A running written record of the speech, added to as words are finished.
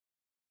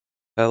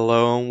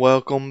Hello and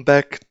welcome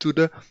back to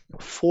the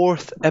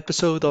fourth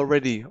episode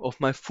already of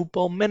my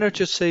football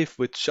manager save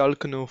with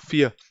Schalke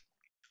 04,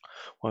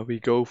 where we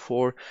go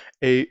for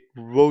a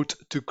road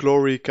to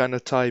glory kind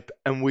of type,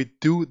 and we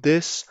do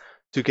this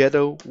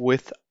together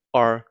with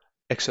our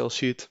Excel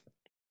sheet.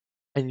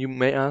 And you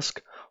may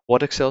ask,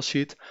 what Excel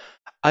sheet?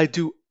 I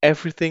do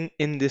everything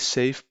in this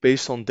save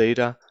based on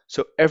data.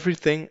 So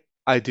everything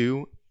I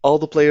do, all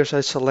the players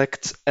I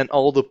select and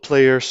all the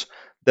players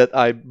that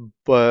I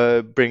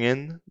bring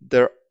in,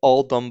 they're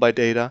all done by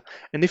data.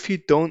 And if you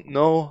don't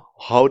know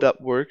how that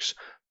works,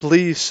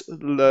 please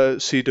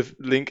see the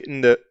link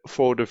in the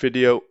for the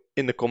video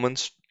in the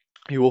comments.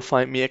 You will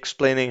find me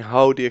explaining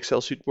how the Excel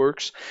sheet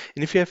works.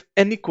 And if you have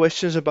any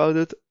questions about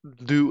it,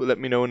 do let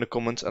me know in the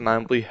comments and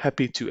I'll be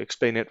happy to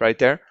explain it right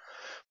there.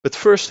 But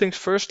first things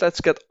first,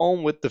 let's get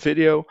on with the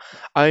video.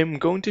 I'm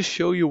going to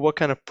show you what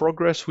kind of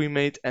progress we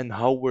made and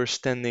how we're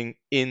standing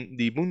in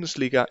the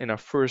Bundesliga in our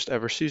first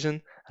ever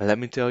season. And let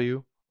me tell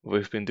you,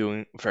 we've been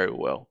doing very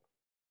well.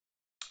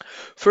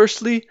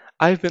 Firstly,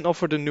 I've been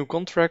offered a new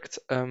contract.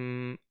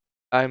 I'm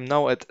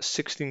now at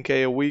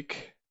 16k a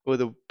week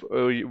with a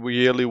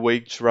yearly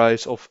wage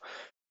rise of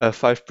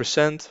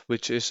 5%,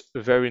 which is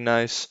very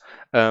nice.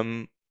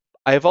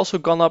 I have also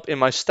gone up in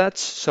my stats,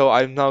 so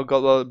I've now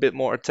got a bit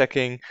more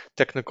attacking,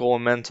 technical,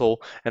 and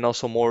mental, and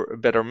also more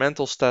better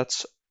mental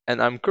stats.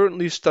 And I'm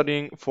currently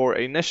studying for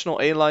a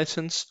National A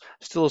license,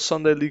 still a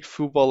Sunday League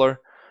footballer,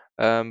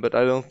 but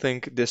I don't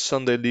think this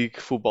Sunday League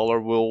footballer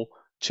will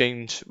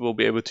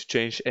be able to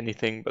change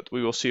anything. But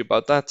we will see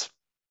about that.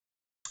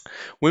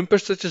 Win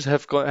percentages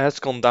has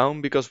gone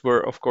down because we're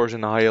of course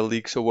in a higher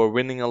league, so we're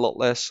winning a lot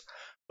less.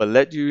 But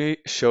let me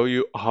show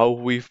you how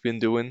we've been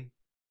doing.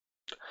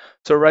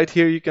 So right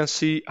here you can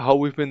see how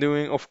we've been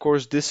doing. Of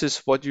course, this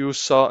is what you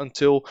saw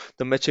until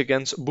the match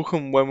against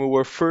Bochum when we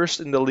were first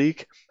in the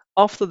league.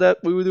 After that,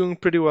 we were doing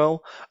pretty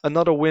well.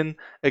 Another win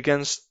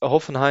against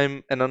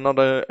Hoffenheim and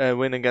another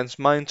win against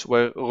Mainz,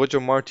 where Roger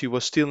Marti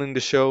was stealing the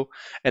show,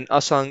 and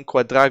Asan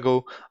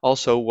Quadrago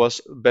also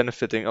was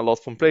benefiting a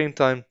lot from playing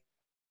time.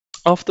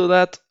 After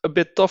that, a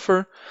bit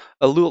tougher,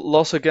 a little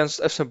loss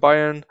against FC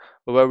Bayern,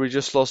 where we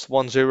just lost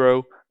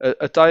 1-0,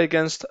 a tie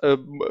against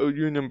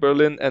Union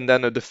Berlin, and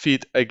then a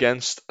defeat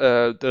against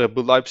the Red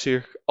Bull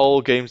Leipzig,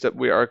 all games that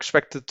we are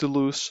expected to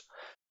lose.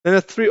 Then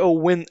a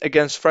 3-0 win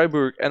against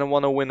Freiburg and a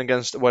 1-0 win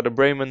against Werder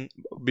Bremen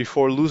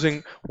before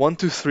losing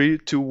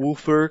 1-3 to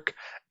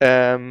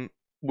Wolfsburg,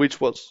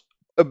 which was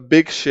a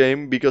big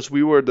shame because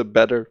we were the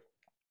better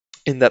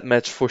in that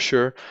match for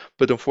sure.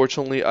 But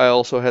unfortunately, I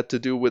also had to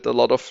deal with a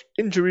lot of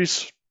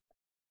injuries.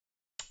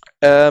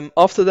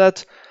 After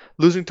that,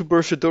 losing to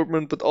Borussia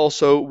Dortmund, but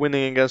also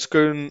winning against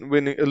Köln,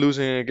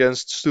 losing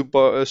against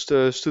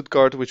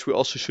Stuttgart, which we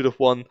also should have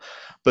won.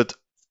 But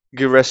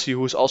Giresi,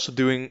 who's also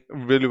doing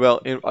really well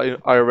in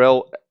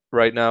IRL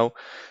right now,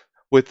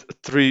 with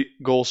 3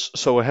 goals,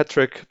 so a hat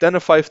trick, then a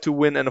 5-2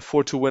 win and a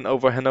 4-2 win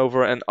over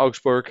Hanover and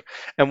Augsburg.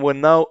 And we're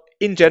now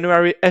in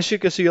January, as you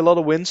can see, a lot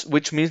of wins,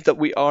 which means that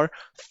we are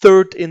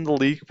third in the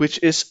league, which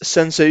is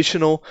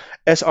sensational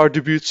as our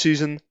debut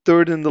season,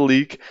 third in the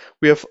league.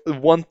 We have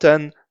won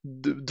 10,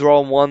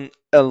 drawn 1,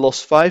 and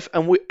lost 5,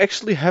 and we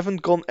actually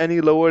haven't gone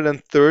any lower than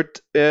third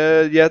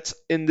yet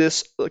in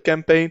this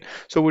campaign,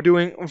 so we're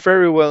doing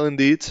very well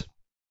indeed.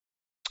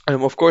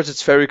 Of course,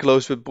 it's very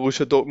close with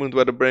Borussia Dortmund,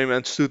 Werder Bremen,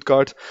 and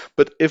Stuttgart.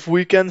 But if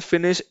we can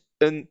finish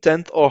in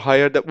 10th or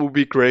higher, that would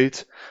be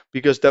great,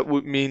 because that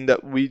would mean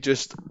that we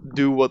just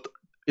do what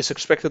is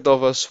expected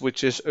of us,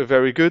 which is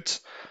very good.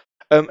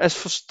 As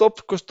for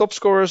top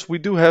scorers, we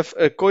do have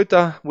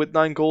Koita with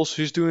 9 goals.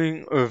 He's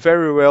doing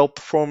very well,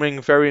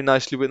 performing very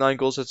nicely with 9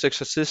 goals and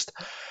 6 assists.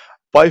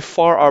 By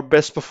far our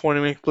best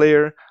performing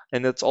player,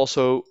 and that's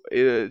also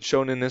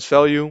shown in his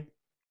value.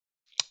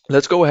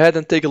 Let's go ahead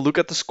and take a look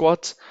at the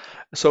squad.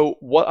 So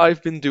what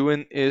I've been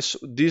doing is,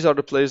 these are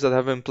the players that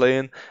have been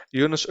playing.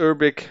 Jonas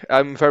Urbik,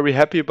 I'm very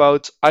happy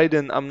about.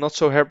 Aiden, I'm not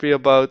so happy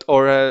about,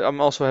 or I'm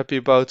also happy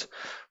about.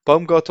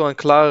 Baumgartel and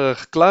Klarer.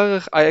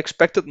 Klarer, I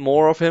expected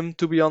more of him,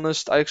 to be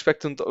honest. I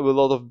expected a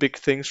lot of big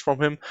things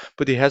from him,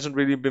 but he hasn't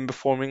really been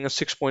performing. A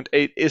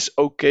 6.8 is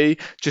okay,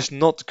 just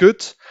not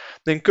good.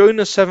 Then Keunen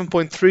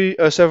 7.3,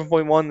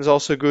 7.1 is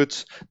also good.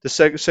 The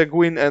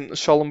Seguin and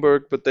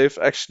Schallenberg, but they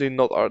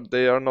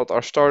are not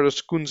our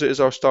starters. Kunze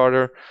is our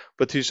starter,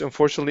 but he's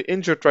unfortunately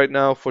injured right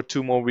now for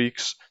 2 more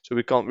weeks, so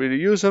we can't really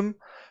use him.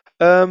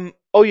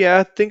 Oh yeah,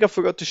 I think I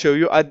forgot to show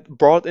you. I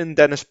brought in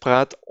Dennis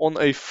Praat on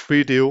a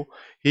free deal.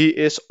 He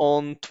is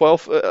on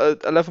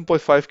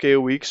 11.5k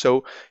a week,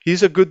 so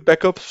he's a good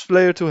backup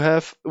player to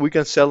have. We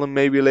can sell him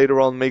maybe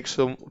later on, make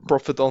some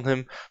profit on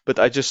him, but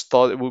I just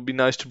thought it would be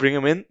nice to bring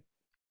him in.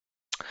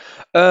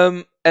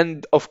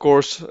 And of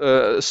course,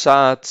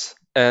 Saad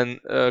and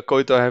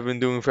Koita have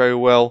been doing very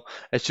well.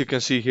 As you can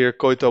see here,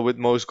 Koita with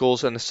most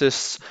goals and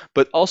assists,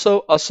 but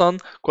also Asan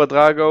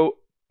Quadrago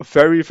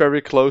very,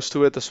 very close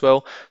to it as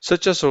well,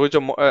 such as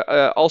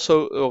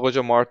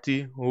Roger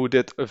Marti, who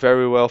did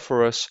very well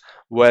for us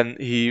when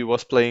he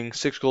was playing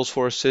 6 goals,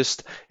 4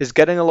 assists, is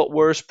getting a lot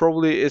worse.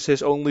 Probably is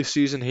his only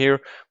season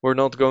here. We're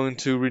not going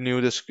to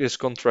renew his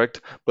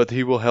contract, but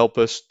he will help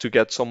us to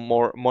get some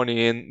more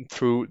money in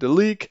through the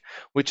league,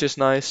 which is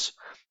nice.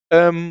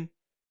 Um,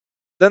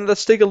 then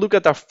let's take a look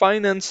at our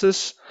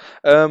finances.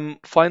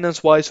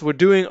 Finance-wise, we're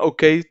doing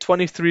okay.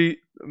 23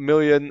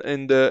 million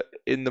in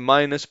the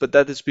minus, but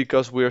that is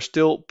because we are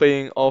still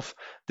paying off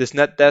this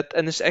net debt,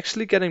 and it's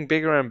actually getting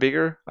bigger and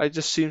bigger. I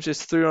just seems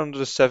it's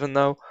 307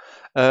 now.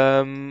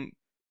 Um,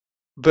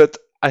 but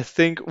I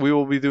think we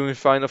will be doing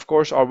fine. Of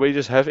course, our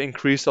wages have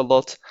increased a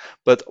lot,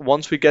 but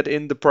once we get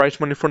in the prize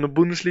money from the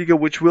Bundesliga,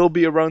 which will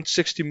be around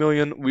 60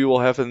 million, we will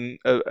have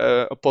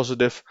a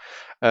positive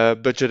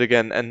budget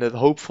again, and that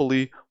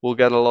hopefully we'll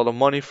get a lot of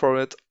money for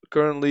it.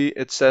 Currently,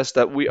 it says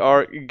that we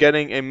are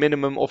getting a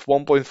minimum of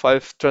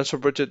 1.5 transfer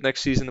budget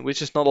next season,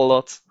 which is not a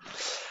lot.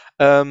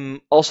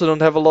 Also,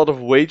 don't have a lot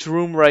of wage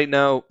room right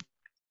now,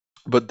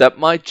 but that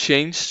might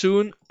change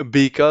soon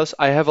because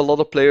I have a lot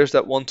of players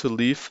that want to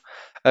leave.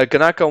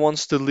 Kanaka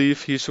wants to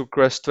leave. He's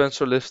request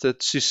transfer listed.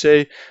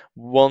 Cisse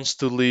wants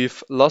to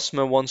leave.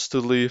 Lasme wants to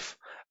leave.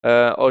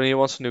 Only he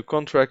wants a new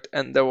contract.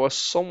 And there was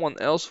someone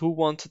else who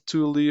wanted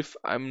to leave.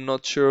 I'm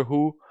not sure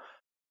who.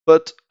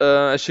 But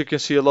as you can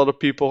see, a lot of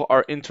people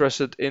are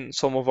interested in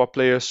some of our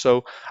players.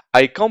 So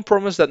I can't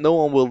promise that no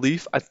one will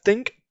leave. I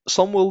think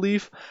some will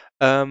leave.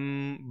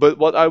 But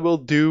what I will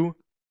do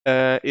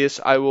is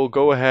I will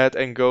go ahead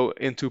and go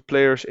into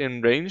players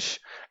in range.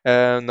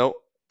 No,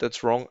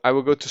 that's wrong. I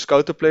will go to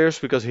scout the players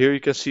because here you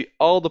can see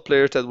all the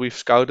players that we've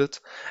scouted,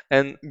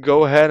 and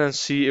go ahead and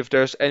see if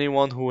there's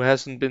anyone who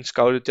hasn't been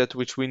scouted yet,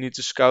 which we need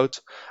to scout.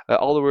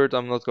 Alderweireld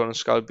I'm not going to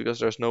scout because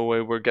there's no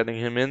way we're getting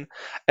him in.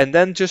 And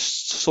then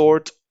just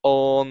sort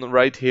on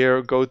right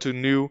here, go to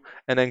new,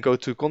 and then go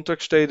to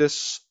contract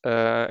status,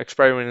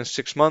 expiring in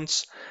 6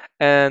 months.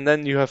 And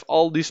then you have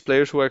all these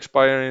players who are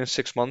expiring in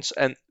 6 months,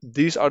 and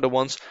these are the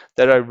ones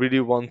that I really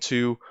want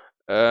to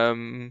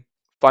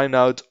find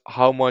out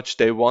how much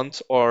they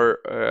want, or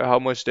how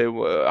much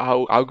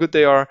how good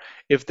they are,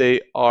 if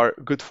they are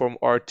good for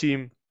our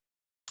team,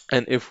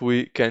 and if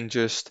we can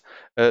just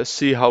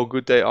see how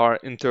good they are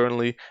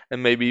internally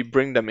and maybe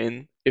bring them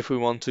in if we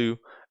want to.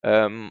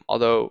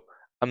 Although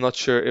I'm not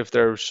sure if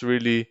there's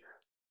really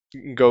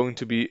going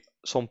to be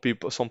some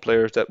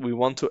players that we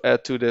want to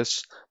add to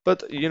this,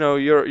 but you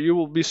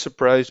will be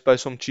surprised by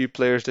some cheap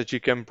players that you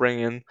can bring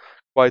in,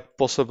 quite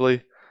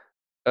possibly.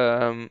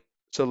 Um,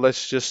 so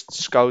let's just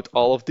scout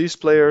all of these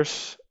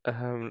players.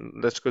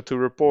 Let's go to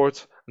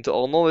report into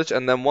all knowledge,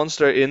 and then once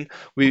they're in,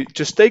 we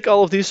just take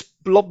all of these,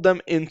 plop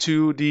them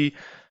into the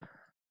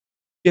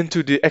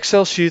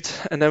Excel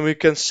sheet, and then we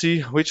can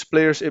see which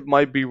players it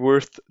might be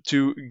worth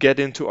to get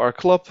into our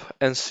club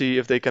and see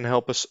if they can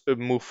help us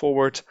move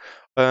forward.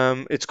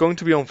 It's going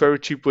to be on very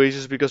cheap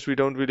wages because we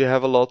don't really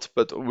have a lot,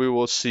 but we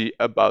will see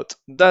about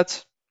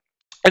that.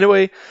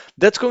 Anyway,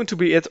 that's going to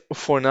be it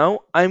for now.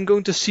 I'm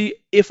going to see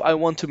if I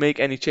want to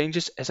make any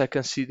changes. As I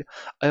can see,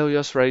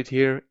 Alias right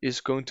here is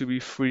going to be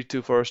free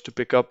for us to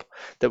pick up.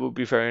 That would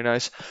be very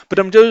nice. But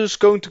I'm just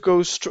going to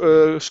go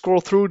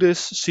scroll through this,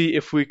 see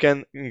if we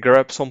can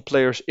grab some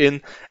players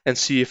in, and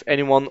see if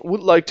anyone would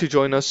like to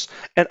join us.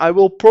 And I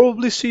will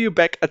probably see you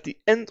back at the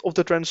end of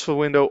the transfer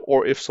window,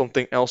 or if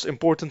something else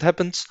important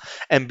happens.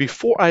 And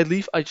before I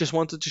leave, I just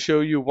wanted to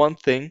show you one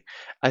thing.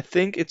 I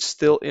think it's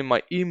still in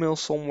my email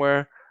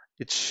somewhere.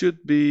 It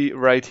should be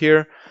right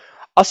here.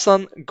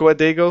 Hassan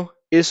Guadego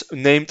is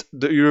named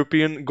the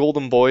European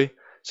Golden Boy.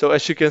 So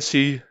as you can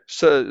see,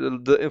 for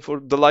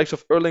the likes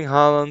of Erling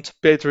Haaland,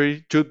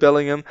 Pedri, Jude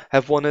Bellingham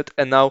have won it,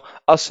 and now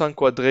Hassan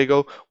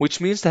Guadego,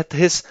 which means that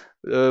his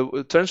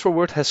transfer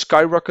worth has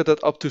skyrocketed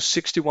up to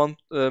 61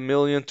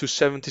 million to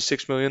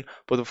 76 million.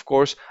 But of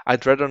course,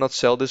 I'd rather not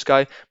sell this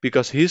guy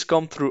because he's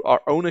come through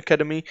our own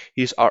academy.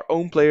 He's our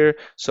own player,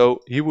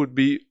 so he would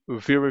be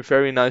very,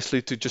 very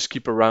nicely to just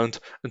keep around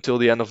until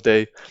the end of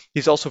the day.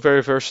 He's also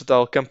very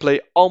versatile, can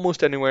play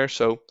almost anywhere,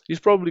 so he's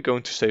probably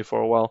going to stay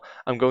for a while.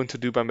 I'm going to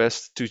do my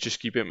best to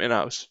just keep him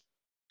in-house.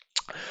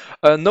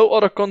 No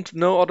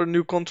other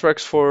new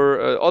contracts for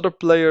other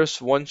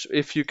players. Once,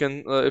 if you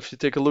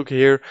take a look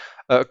here,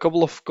 a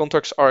couple of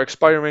contracts are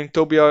expiring.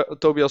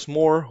 Tobias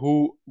Moore,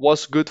 who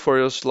was good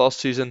for us last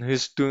season,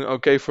 he's doing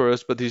okay for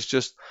us, but he's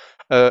just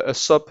a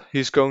sub.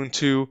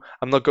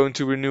 I'm not going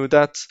to renew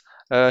that.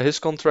 His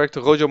contract.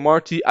 Roger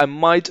Marti, I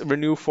might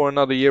renew for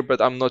another year, but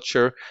I'm not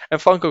sure.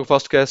 And Franco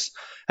Vasquez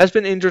has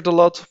been injured a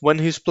lot. When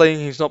he's playing,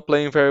 he's not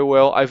playing very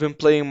well. I've been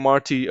playing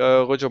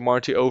Roger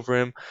Marti over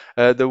him.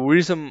 The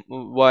reason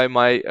why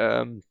my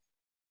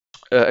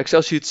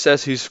Excel sheet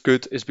says he's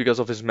good is because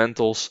of his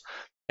mentals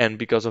and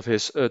because of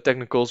his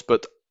technicals,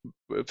 but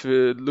if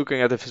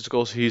looking at the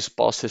physicals, he's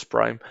past his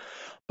prime.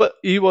 But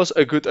he was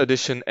a good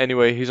addition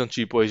anyway. He's on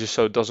cheap wages,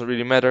 so it doesn't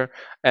really matter.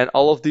 And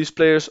all of these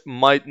players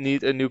might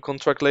need a new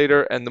contract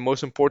later, and the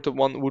most important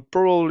one would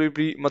probably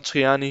be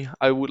Matriani.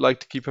 I would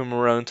like to keep him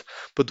around,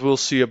 but we'll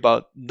see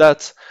about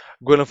that.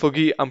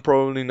 Guenafogi, I'm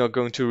probably not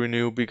going to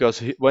renew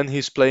because when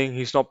he's playing,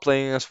 he's not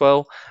playing as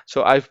well.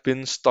 So I've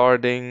been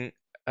starting.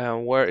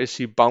 Where is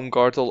he?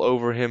 Baumgartel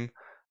over him.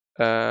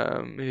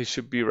 He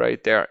should be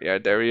right there. Yeah,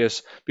 there he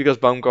is. Because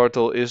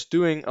Baumgartel is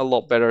doing a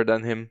lot better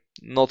than him.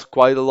 Not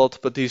quite a lot,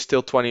 but he's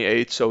still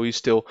 28, so he's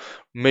still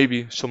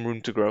maybe some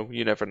room to grow.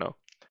 You never know.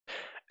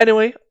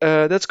 Anyway,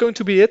 that's going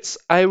to be it.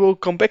 I will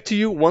come back to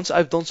you once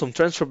I've done some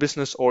transfer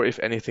business or if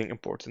anything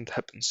important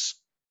happens.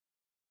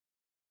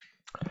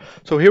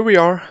 So here we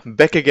are,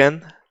 back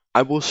again.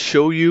 I will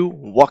show you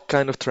what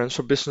kind of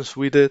transfer business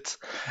we did,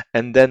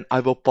 and then I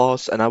will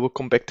pause and I will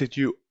come back to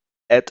you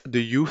at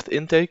the youth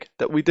intake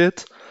that we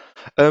did.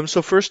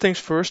 So first things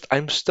first,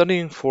 I'm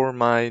studying for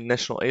my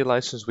National A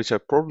license, which I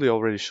probably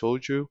already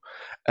showed you.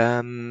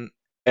 And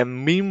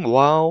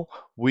meanwhile,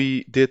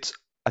 we did,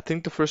 I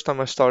think the first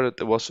time I started,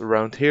 it was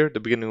around here,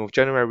 the beginning of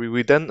January.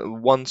 We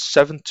then won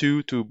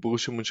 7-2 to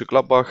Borussia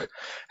Mönchengladbach,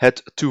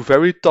 had two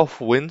very tough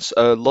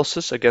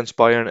losses against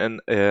Bayern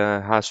and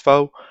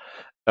HSV.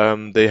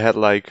 They had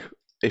like,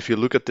 if you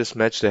look at this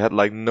match, they had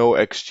like no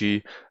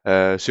XG,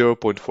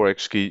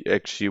 0.4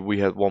 XG. We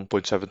had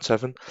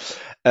 1.77.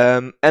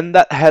 And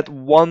that had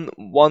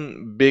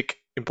one big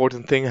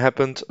important thing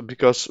happened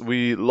because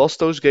we lost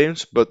those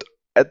games, but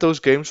at those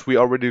games we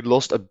already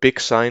lost a big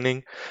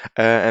signing,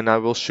 and I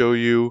will show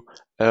you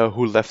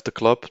who left the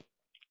club.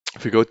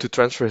 If you go to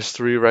transfer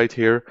history right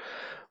here,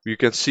 you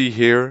can see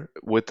here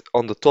with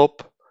on the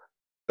top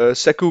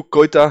Sekou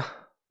Koita,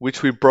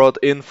 which we brought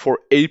in for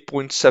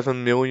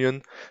 8.7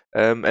 million,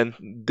 and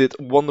did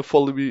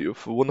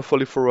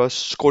wonderfully for us.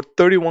 Scored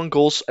 31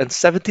 goals and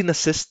 17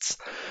 assists.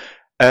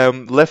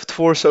 Left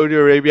for Saudi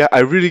Arabia. I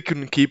really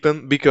couldn't keep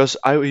him because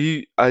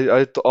I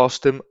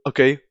asked him,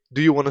 okay,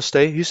 do you want to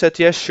stay? He said,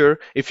 yes, sure.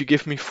 If you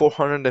give me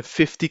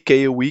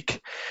 450k a week,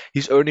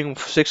 he's earning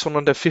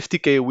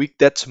 650k a week.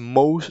 That's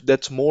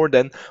more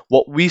than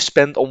what we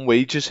spent on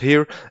wages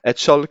here at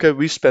Schalke.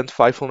 We spent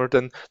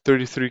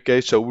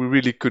 533k, so we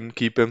really couldn't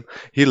keep him.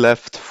 He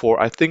left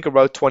for I think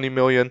about 20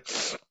 million.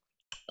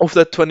 Of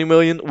that 20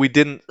 million, we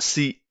didn't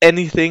see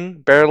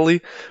anything,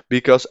 barely,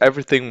 because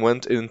everything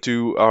went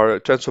into our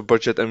transfer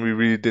budget and we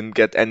really didn't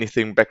get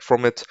anything back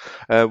from it.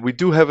 We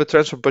do have a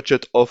transfer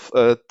budget of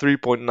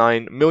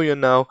 3.9 million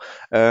now,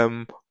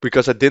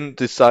 because I didn't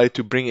decide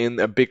to bring in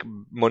a big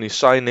money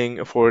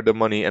signing for the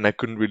money and I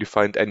couldn't really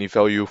find any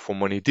value for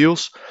money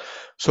deals.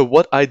 So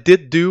what I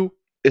did do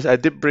is I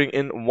did bring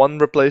in one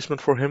replacement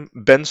for him,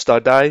 Ben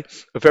Stardai,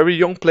 a very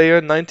young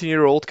player,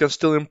 19-year-old, can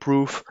still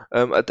improve.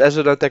 As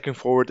an attacking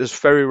forward, is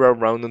very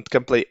well-rounded,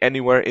 can play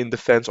anywhere in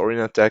defense or in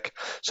attack.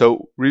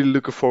 So really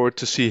looking forward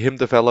to see him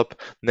develop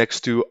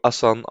next to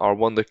Asan, our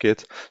wonder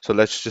kid. So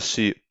let's just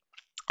see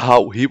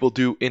how he will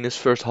do in his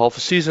first half a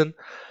season.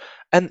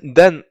 And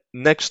then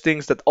next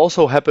things that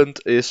also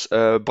happened is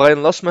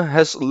Brian Lasme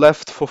has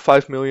left for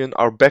 5 million,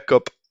 our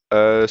backup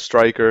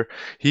striker.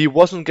 He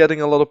wasn't getting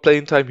a lot of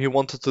playing time. He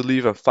wanted to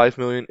leave, and 5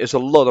 million is a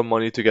lot of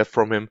money to get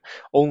from him.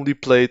 Only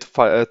played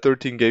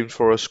 13 games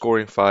for us,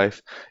 scoring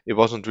 5. He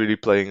wasn't really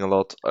playing a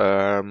lot.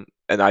 And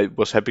I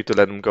was happy to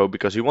let him go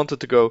because he wanted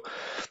to go.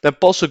 Then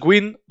Paul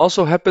Seguin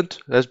also happened.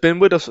 Has been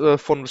with us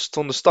from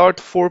the start.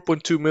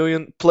 4.2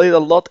 million. Played a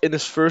lot in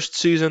his first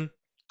season.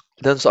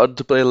 Then started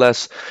to play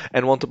less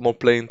and wanted more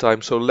playing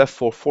time. So left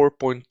for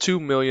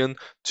 4.2 million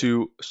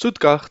to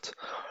Stuttgart.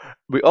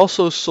 We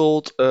also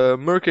sold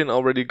Merkin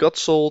already got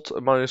sold.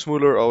 Marius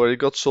Muller already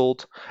got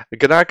sold.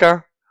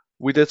 Ganaka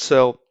we did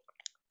sell.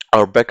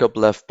 Our backup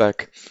left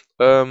back.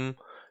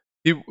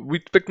 We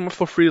picked him up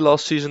for free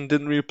last season,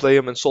 didn't really play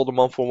him, and sold him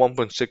on for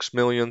 1.6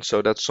 million.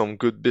 So that's some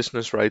good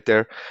business right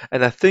there.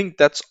 And I think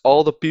that's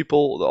all the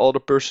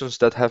persons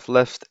that have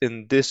left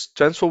in this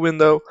transfer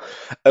window.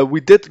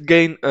 We did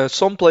gain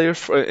some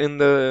players in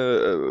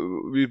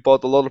the. We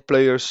bought a lot of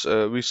players.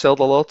 We sold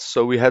a lot,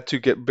 so we had to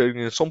bring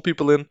in some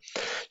people in.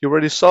 You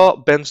already saw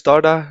Ben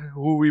Darda,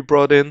 who we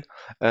brought in.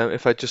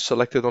 If I just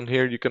select it on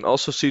here, you can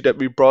also see that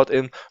we brought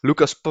in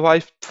Lucas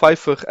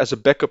Pfeiffer as a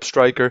backup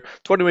striker.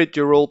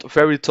 28-year-old,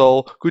 very tall,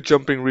 good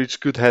jumping reach,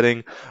 good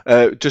heading.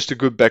 Just a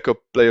good backup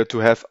player to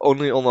have.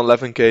 Only on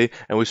 11k,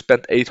 and we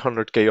spent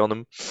 800k on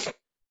him.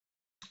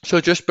 So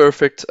just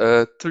perfect.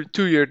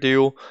 2-year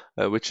deal,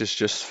 which is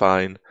just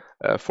fine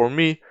for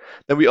me.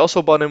 Then we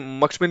also bought in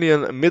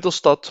Maximilian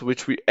Mittelstadt,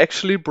 which we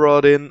actually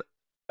brought in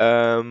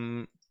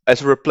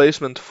as a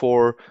replacement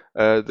for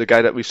the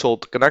guy that we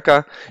sold,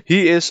 Kanaka.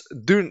 He is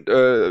doing.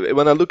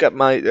 When I look at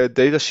my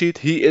data sheet,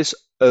 he is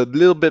a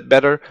little bit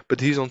better, but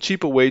he's on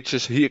cheaper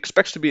wages. He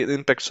expects to be an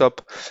impact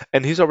sub,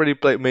 and he's already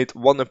made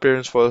one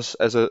appearance for us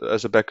as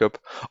a backup.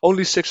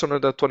 Only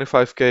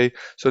 625k,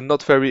 so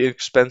not very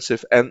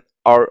expensive. And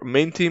our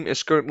main team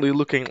is currently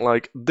looking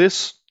like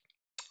this.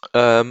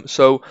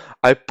 So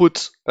I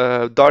put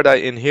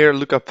Dardai in here.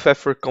 Luca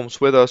Pfeffer comes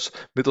with us,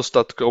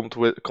 Mittelstadt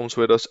comes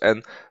with us,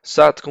 and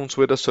Saad comes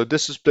with us. So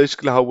this is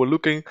basically how we're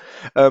looking.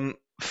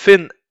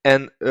 Finn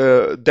and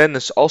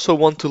Dennis also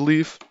want to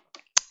leave.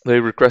 They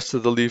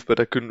requested to leave, but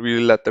I couldn't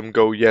really let them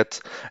go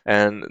yet,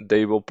 and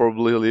they will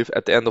probably leave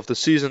at the end of the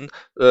season.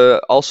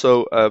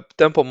 Also,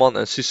 Tempelman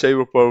and Cisse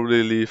will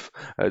probably leave.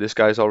 This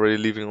guy is already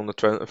leaving on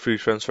the free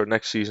transfer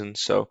next season.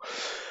 So,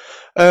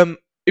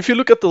 if you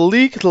look at the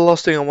league, the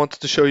last thing I wanted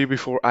to show you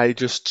before I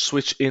just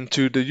switch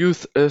into the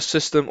youth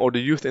system or the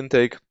youth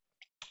intake,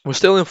 we're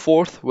still in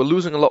fourth. We're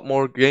losing a lot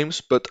more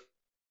games, but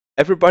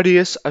everybody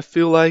is. I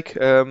feel like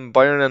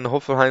Bayern and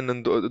Hoffenheim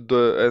and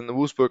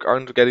Wolfsburg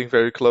aren't getting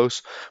very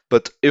close.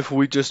 But if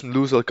we just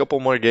lose a couple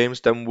more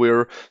games, then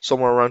we're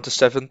somewhere around the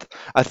seventh.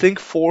 I think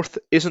fourth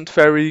isn't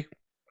very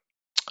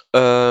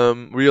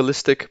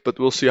realistic, but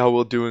we'll see how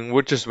we're doing.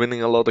 We're just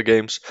winning a lot of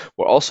games.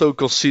 We're also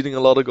conceding a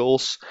lot of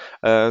goals.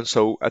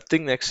 So I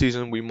think next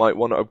season we might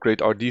want to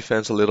upgrade our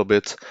defense a little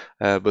bit,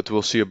 but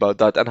we'll see about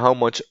that and how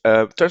much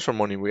transfer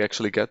money we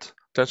actually get.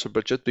 Transfer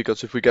budget,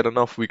 because if we get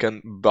enough, we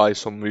can buy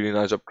some really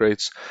nice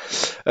upgrades.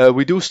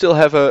 We do still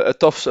have a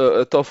tough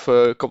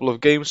couple of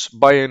games.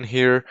 Bayern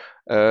here,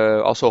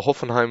 also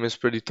Hoffenheim is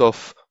pretty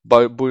tough.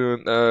 By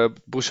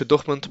Borussia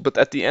Dortmund, but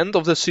at the end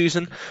of the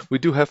season, we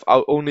do have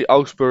only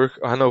Augsburg,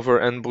 Hanover,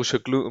 and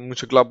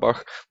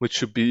Mönchengladbach, which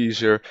should be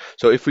easier.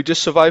 So if we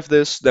just survive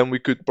this, then we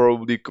could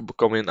probably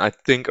come in, I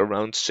think,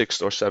 around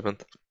 6th or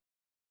 7th.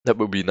 That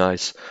would be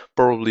nice.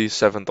 Probably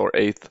 7th or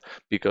 8th,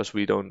 because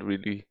we don't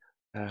really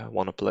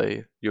want to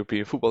play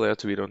European football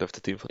yet. We don't have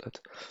the team for that.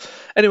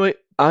 Anyway,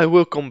 I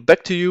will come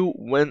back to you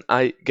when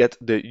I get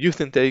the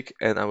youth intake,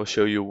 and I will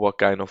show you what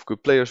kind of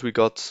good players we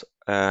got.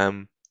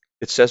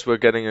 It says we're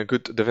getting a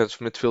good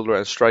defensive midfielder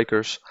and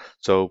strikers,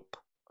 so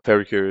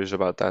very curious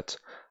about that.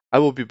 I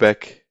will be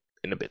back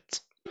in a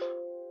bit.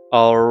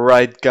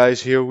 Alright guys,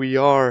 here we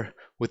are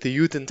with the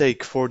youth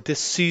intake for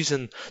this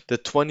season, the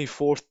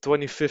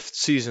 24th-25th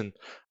season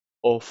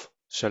of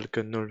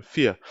Schalke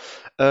 04.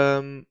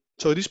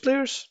 So these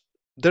players,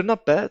 they're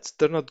not bad,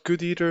 they're not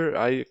good either.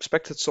 I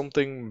expected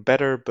something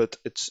better, but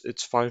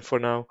it's fine for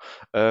now.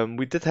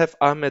 We did have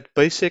Ahmed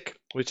Basic,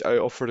 which I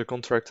offered a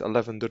contract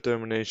 11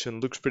 determination.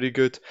 Looks pretty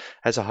good,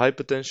 has a high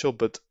potential,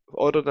 but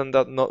other than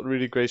that, not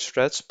really great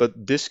stats. But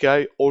this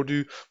guy,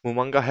 Ordu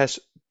Mumanga, has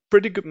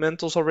pretty good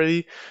mentals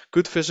already,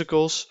 good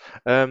physicals,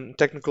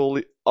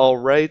 technically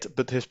alright,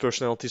 but his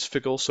personality is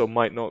fickle, so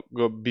might not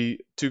be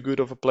too good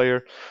of a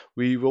player.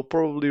 We will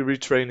probably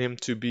retrain him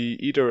to be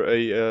either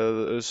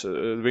a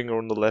winger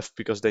on the left,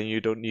 because then you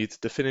don't need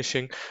the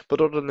finishing.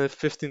 But other than that,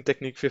 15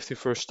 technique, 15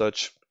 first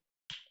touch,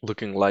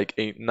 looking like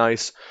a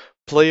nice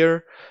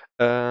player.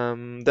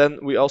 Then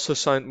we also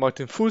signed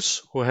Martin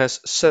Fuss, who has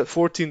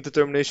 14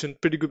 determination,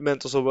 pretty good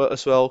mentals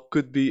as well,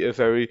 could be a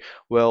very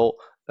well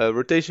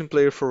rotation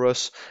player for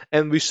us.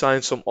 And we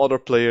signed some other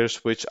players,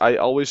 which I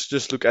always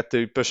just look at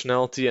the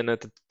personality and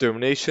at the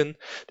determination.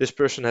 This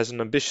person has an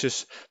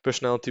ambitious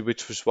personality,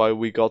 which was why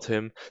we got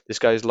him. This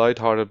guy is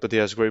lighthearted, but he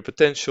has great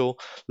potential.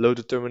 Low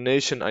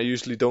determination I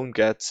usually don't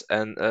get,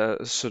 and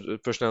so the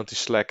personality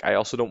slack I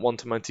also don't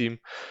want in my team.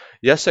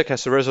 Jacek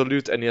has a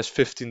resolute and he has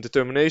 15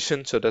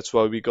 determination, so that's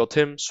why we got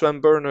him.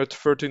 Sven Bernard,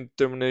 13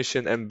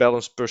 determination and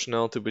balanced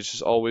personality, which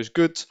is always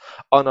good.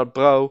 Anna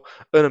Brau,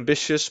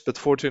 unambitious but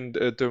 14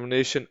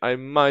 determination. I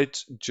might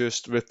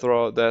just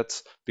withdraw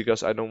that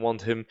because I don't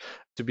want him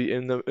to be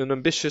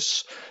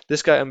unambitious.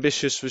 This guy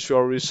ambitious, which we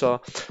already saw.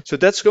 So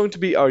that's going to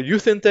be our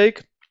youth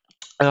intake.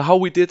 How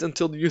we did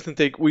until the youth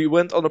intake, we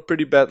went on a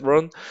pretty bad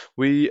run.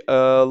 We we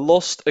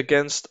won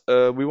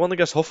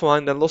against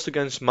Hoffenheim, then lost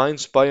against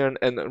Mainz, Bayern,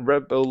 and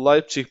Red Bull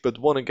Leipzig, but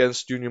won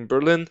against Union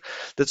Berlin.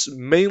 That's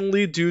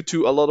mainly due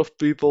to a lot of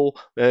people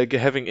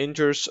having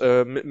injuries.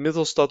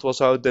 Mittelstadt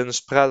was out, then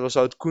Spraat was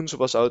out, Koens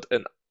was out,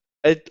 and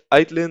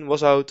Eitlin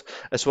was out,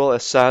 as well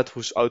as Saad,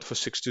 who's out for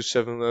 6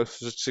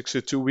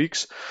 to 2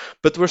 weeks.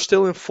 But we're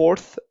still in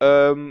fourth.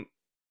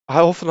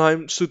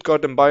 Hoffenheim,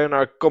 Stuttgart, and Bayern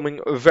are coming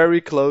very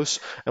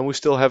close, and we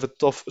still have a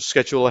tough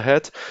schedule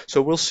ahead.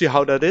 So we'll see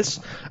how that is.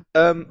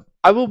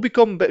 I will be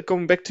coming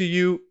back to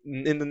you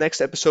in the next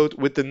episode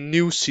with the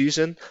new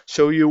season,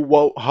 show you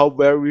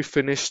where we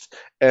finished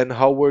and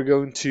how we're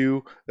going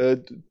to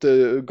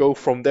go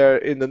from there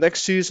in the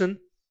next season.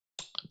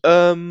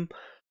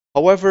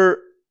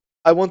 However,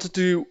 I wanted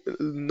to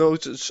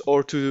notice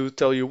or to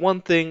tell you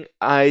one thing.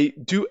 I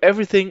do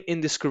everything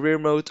in this career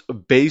mode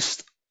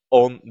based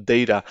on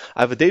data.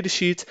 I have a data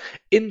sheet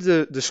in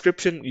the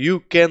description. You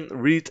can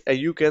read and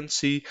you can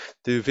see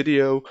the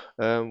video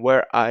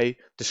where I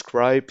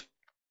describe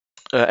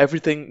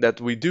everything that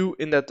we do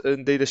in that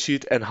data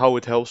sheet and how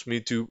it helps me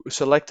to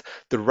select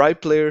the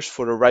right players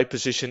for the right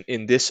position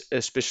in this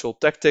special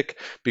tactic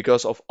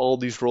because of all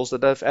these roles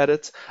that I've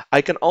added.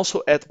 I can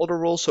also add other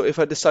roles, so if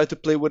I decide to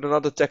play with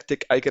another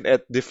tactic, I can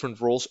add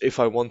different roles if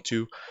I want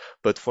to,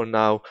 but for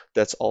now,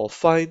 that's all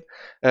fine.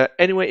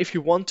 Anyway, if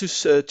you want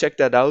to check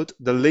that out,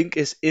 the link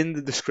is in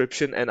the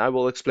description and I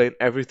will explain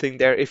everything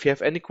there. If you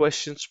have any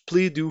questions,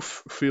 please do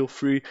feel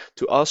free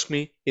to ask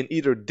me in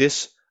either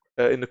this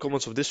in the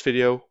comments of this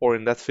video or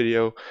in that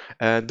video.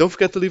 And don't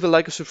forget to leave a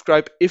like and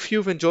subscribe if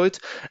you've enjoyed.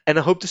 And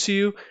I hope to see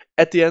you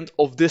at the end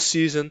of this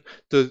season,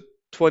 the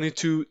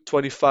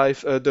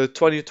 22-25, the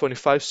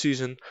 2025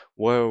 season,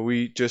 where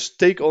we just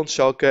take on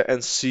Schalke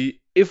and see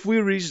if we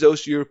reach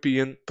those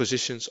European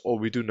positions or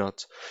we do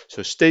not.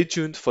 So stay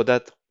tuned for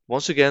that.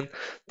 Once again,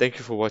 thank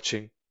you for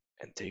watching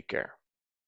and take care.